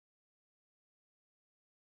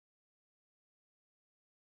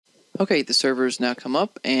Okay, the server has now come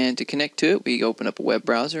up, and to connect to it, we open up a web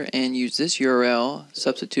browser and use this URL,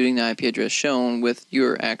 substituting the IP address shown with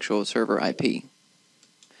your actual server IP.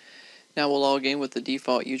 Now we'll log in with the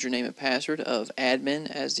default username and password of admin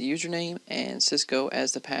as the username and Cisco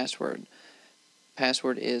as the password.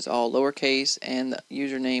 Password is all lowercase, and the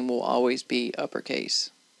username will always be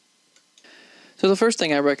uppercase. So the first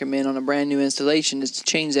thing I recommend on a brand new installation is to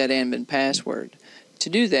change that admin password. To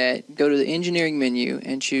do that, go to the engineering menu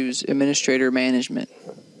and choose Administrator Management.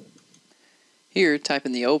 Here, type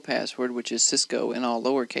in the old password, which is Cisco in all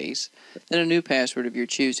lowercase, then a new password of your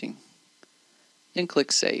choosing. Then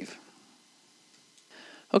click Save.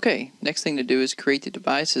 Okay, next thing to do is create the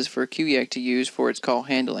devices for CUEAC to use for its call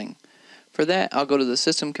handling. For that, I'll go to the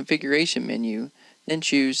System Configuration menu, then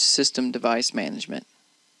choose System Device Management.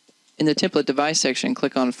 In the Template Device section,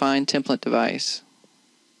 click on Find Template Device.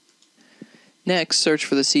 Next, search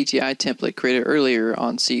for the CTI template created earlier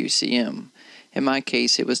on CUCM. In my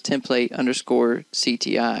case, it was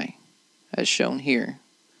template_CTI, as shown here.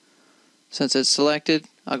 Since it's selected,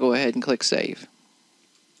 I'll go ahead and click Save.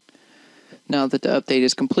 Now that the update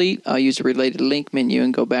is complete, I'll use the Related Link menu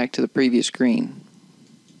and go back to the previous screen.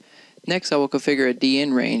 Next, I will configure a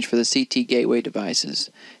DN range for the CT gateway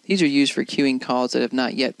devices. These are used for queuing calls that have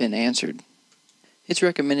not yet been answered. It's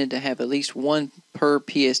recommended to have at least one per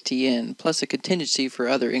PSTN, plus a contingency for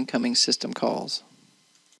other incoming system calls.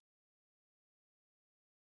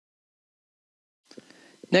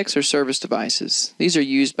 Next are service devices. These are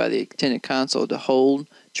used by the attendant console to hold,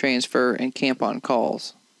 transfer, and camp on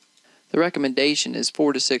calls. The recommendation is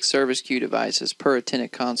 4 to 6 service queue devices per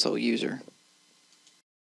attendant console user.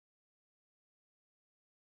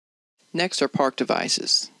 Next are park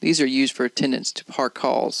devices. These are used for attendants to park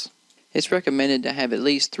calls. It's recommended to have at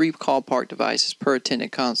least 3 call park devices per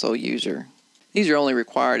attendant console user. These are only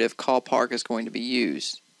required if call park is going to be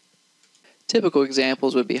used. Typical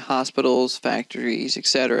examples would be hospitals, factories,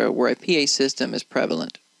 etc., where a PA system is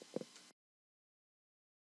prevalent.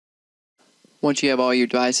 Once you have all your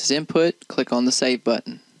devices input, click on the Save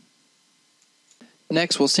button.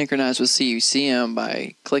 Next, we'll synchronize with CUCM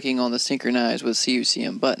by clicking on the Synchronize with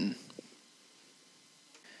CUCM button.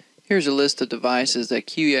 Here's a list of devices that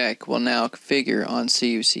CUEAC will now configure on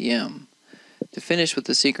CUCM. To finish with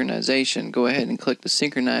the synchronization, go ahead and click the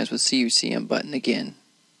Synchronize with CUCM button again.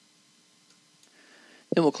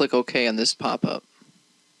 Then we'll click OK on this pop-up.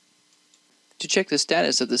 To check the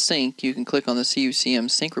status of the sync, you can click on the CUCM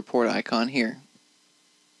Sync Report icon here.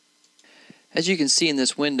 As you can see in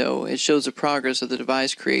this window, it shows the progress of the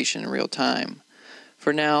device creation in real time.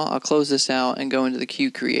 For now, I'll close this out and go into the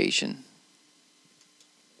queue creation.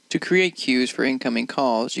 To create queues for incoming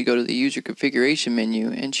calls, you go to the User Configuration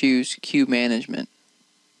menu and choose Queue Management.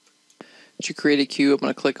 To create a queue, I'm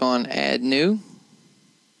going to click on Add New.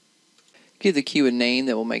 Give the queue a name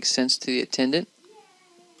that will make sense to the attendant.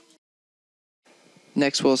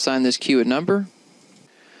 Next, we'll assign this queue a number.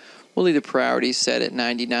 We'll leave the priority set at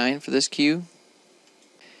 99 for this queue.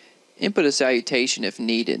 Input a salutation if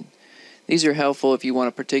needed. These are helpful if you want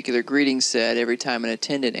a particular greeting set every time an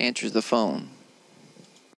attendant answers the phone.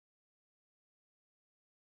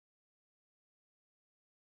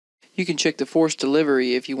 You can check the force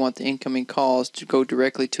delivery if you want the incoming calls to go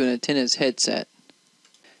directly to an attendant's headset.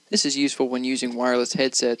 This is useful when using wireless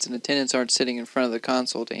headsets and attendants aren't sitting in front of the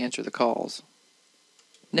console to answer the calls.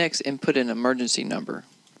 Next, input an emergency number.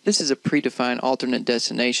 This is a predefined alternate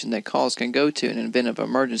destination that calls can go to in an event of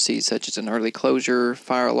emergency, such as an early closure,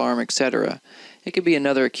 fire alarm, etc. It could be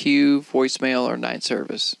another queue, voicemail, or night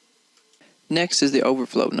service. Next is the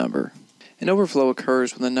overflow number. An overflow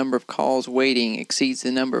occurs when the number of calls waiting exceeds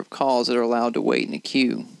the number of calls that are allowed to wait in a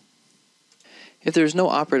queue. If there is no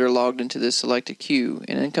operator logged into this selected queue,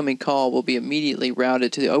 an incoming call will be immediately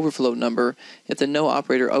routed to the overflow number if the no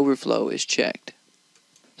operator overflow is checked.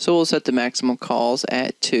 So we'll set the maximum calls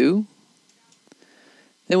at 2.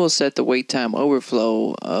 Then we'll set the wait time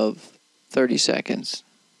overflow of 30 seconds.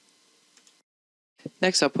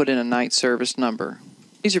 Next, I'll put in a night service number.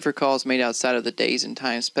 These are for calls made outside of the days and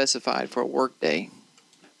times specified for a workday.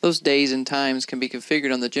 Those days and times can be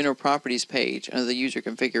configured on the General Properties page under the User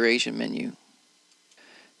Configuration menu.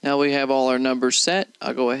 Now we have all our numbers set,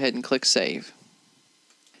 I'll go ahead and click Save.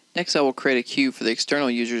 Next, I will create a queue for the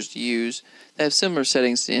external users to use that have similar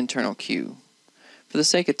settings to the internal queue. For the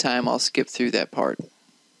sake of time, I'll skip through that part.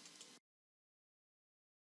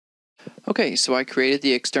 Okay, so I created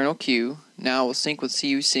the external queue. Now I will sync with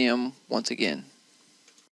CUCM once again.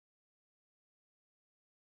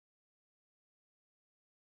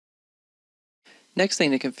 Next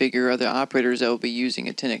thing to configure are the operators that will be using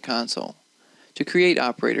Attendant Console. To create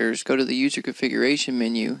operators, go to the User Configuration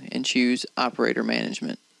menu and choose Operator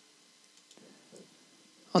Management.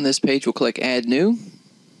 On this page, we'll click Add New.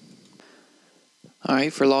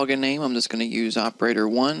 Alright, for login name, I'm just going to use Operator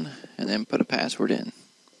 1 and then put a password in.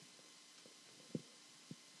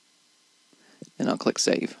 Then I'll click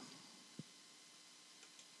Save.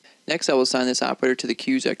 Next, I will assign this operator to the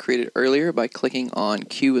queues I created earlier by clicking on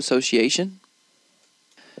Queue Association.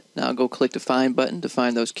 Now I'll go click the Find button to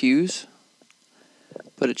find those queues.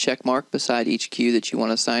 Put a check mark beside each queue that you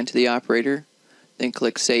want to assign to the operator, then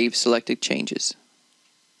click Save Selected Changes.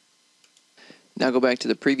 Now go back to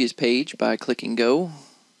the previous page by clicking Go,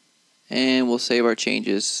 and we'll save our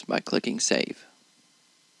changes by clicking Save.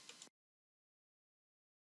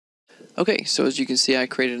 Okay, so as you can see, I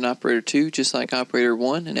created an operator 2 just like operator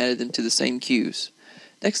 1 and added them to the same queues.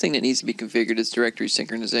 Next thing that needs to be configured is directory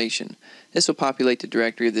synchronization. This will populate the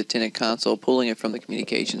directory of the Attendant console, pulling it from the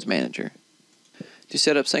Communications Manager. To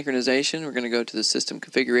set up synchronization, we're going to go to the System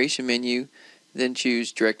Configuration menu, then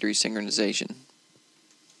choose Directory Synchronization.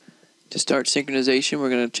 To start synchronization, we're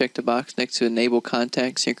going to check the box next to Enable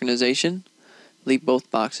Contact Synchronization. Leave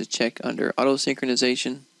both boxes checked under Auto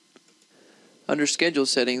Synchronization. Under Schedule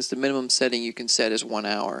Settings, the minimum setting you can set is 1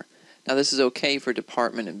 hour. Now this is okay for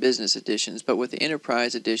Department and Business editions, but with the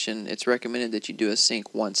Enterprise edition, it's recommended that you do a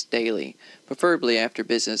sync once daily, preferably after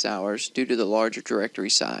business hours due to the larger directory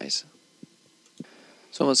size.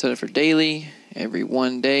 So I'm going to set it for daily, every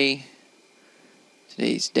 1 day,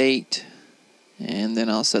 today's date, and then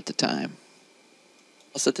I'll set the time.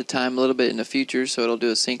 I'll set the time a little bit in the future so it'll do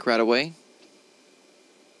a sync right away.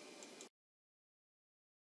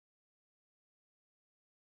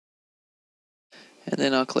 And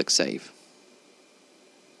then I'll click Save.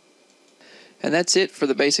 And that's it for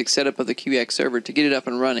the basic setup of the CUEAC server to get it up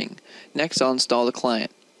and running. Next, I'll install the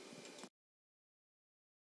client.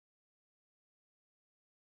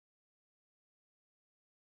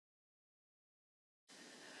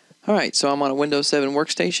 Alright, so I'm on a Windows 7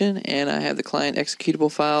 workstation and I have the client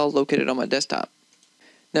executable file located on my desktop.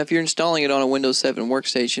 Now if you're installing it on a Windows 7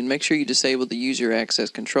 workstation, make sure you disable the user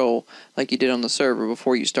access control like you did on the server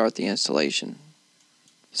before you start the installation.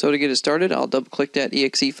 So to get it started, I'll double click that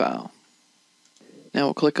exe file. Now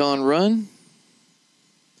we'll click on Run.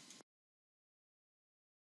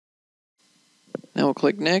 Now we'll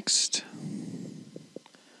click Next.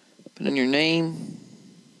 Put in your name.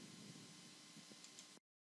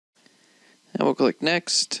 Now we'll click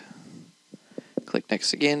Next. Click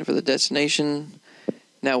Next again for the destination.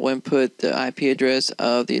 Now we'll input the IP address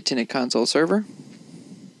of the Attendant console server.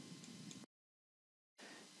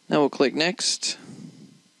 Now we'll click Next.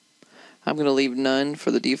 I'm going to leave none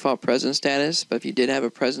for the default present status, but if you did have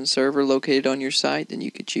a present server located on your site, then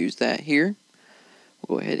you could choose that here.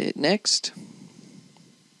 We'll go ahead and hit Next.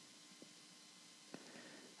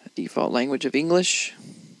 A default language of English.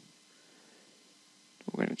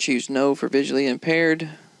 We're going to choose No for visually impaired.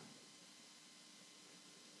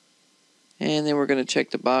 And then we're going to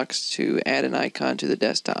check the box to add an icon to the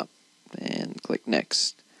desktop. And click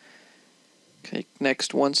Next. Click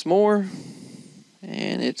Next once more.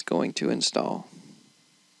 And it's going to install.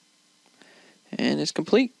 And it's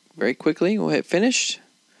complete. Very quickly, we'll hit Finish.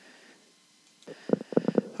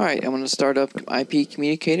 Alright, I'm going to start up IP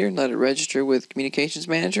Communicator and let it register with Communications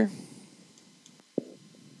Manager.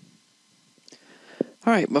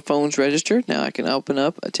 Alright, my phone's registered. Now I can open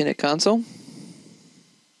up Attendant console.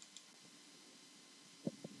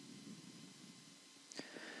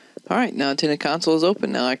 Alright, now Attendant console is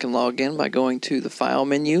open. Now I can log in by going to the File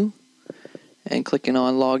menu and clicking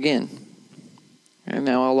on Login. And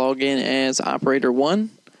now I'll log in as Operator 1.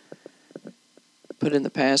 Put in the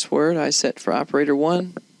password I set for Operator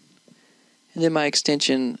 1. And then my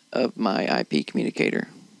extension of my IP communicator.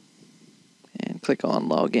 And click on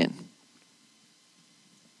Login.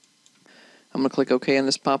 I'm going to click OK on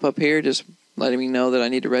this pop-up here, just letting me know that I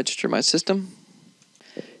need to register my system.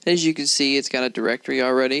 As you can see, it's got a directory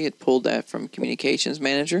already. It pulled that from Communications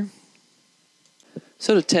Manager.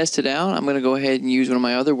 So to test it out, I'm going to go ahead and use one of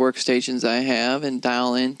my other workstations I have and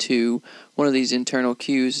dial into one of these internal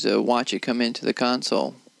queues to watch it come into the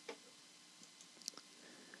console.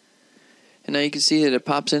 And now you can see that it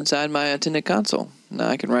pops inside my Attendant console. Now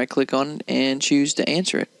I can right click on it and choose to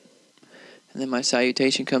answer it. And then my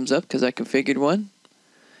salutation comes up because I configured one.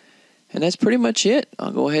 And that's pretty much it.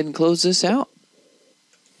 I'll go ahead and close this out.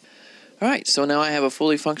 Alright, so now I have a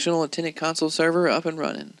fully functional Attendant console server up and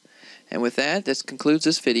running. And with that, this concludes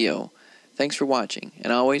this video. Thanks for watching,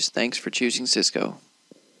 and always thanks for choosing Cisco.